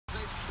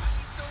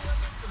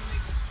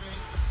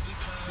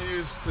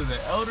is to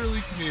the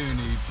elderly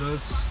community,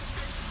 just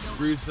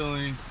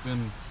recently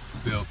been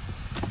built.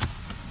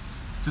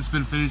 Just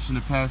been finished in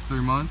the past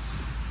 3 months.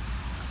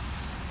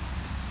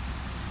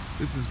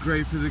 This is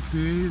great for the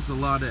community. There's a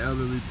lot of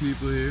elderly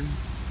people here.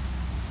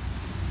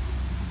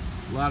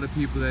 A lot of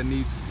people that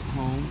need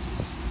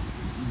homes,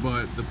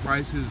 but the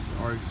prices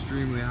are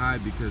extremely high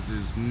because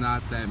there's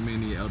not that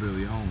many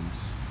elderly homes.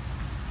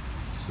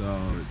 So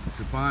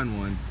to find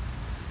one,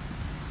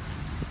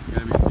 you're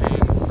gonna be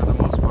paying for the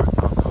most part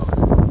top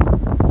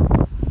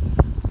dollar.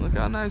 Look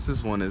how nice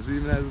this one is. It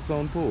even has its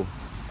own pool.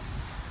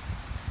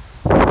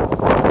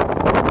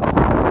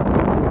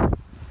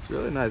 It's a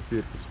really nice,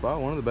 beautiful spot.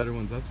 One of the better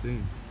ones I've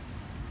seen.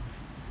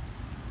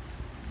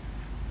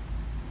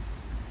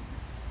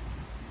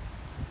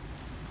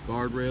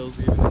 Guardrails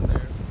even in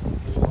there.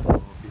 I don't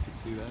know if you can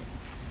see that.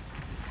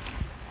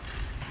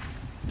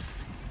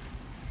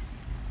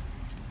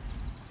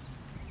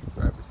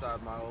 Right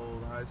beside my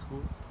old high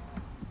school.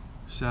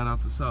 Shout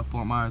out to South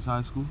Fort Myers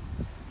High School.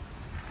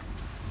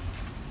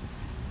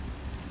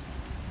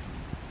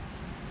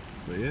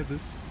 But yeah,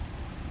 this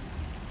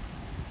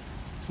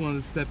is one of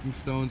the stepping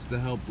stones to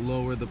help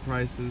lower the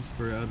prices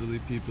for elderly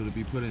people to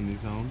be put in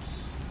these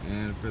homes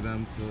and for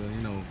them to,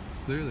 you know,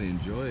 clearly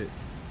enjoy it.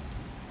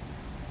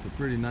 It's a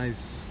pretty nice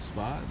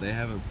spot. They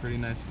have a pretty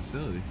nice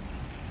facility.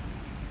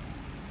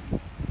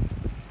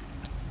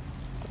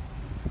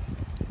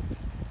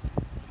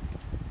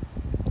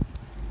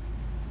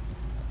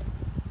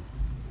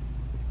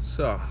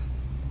 So,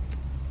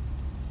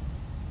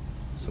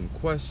 some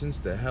questions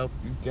to help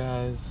you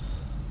guys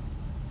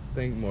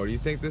think more. Do you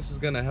think this is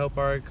gonna help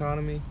our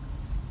economy?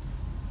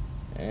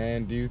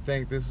 And do you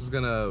think this is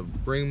gonna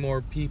bring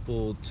more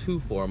people to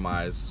Fort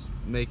Myers,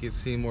 make it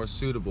seem more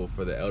suitable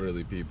for the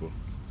elderly people?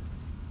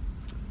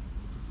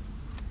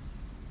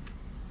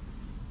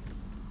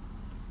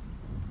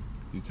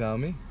 You tell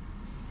me.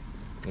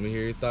 Let me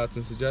hear your thoughts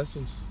and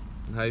suggestions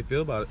and how you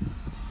feel about it.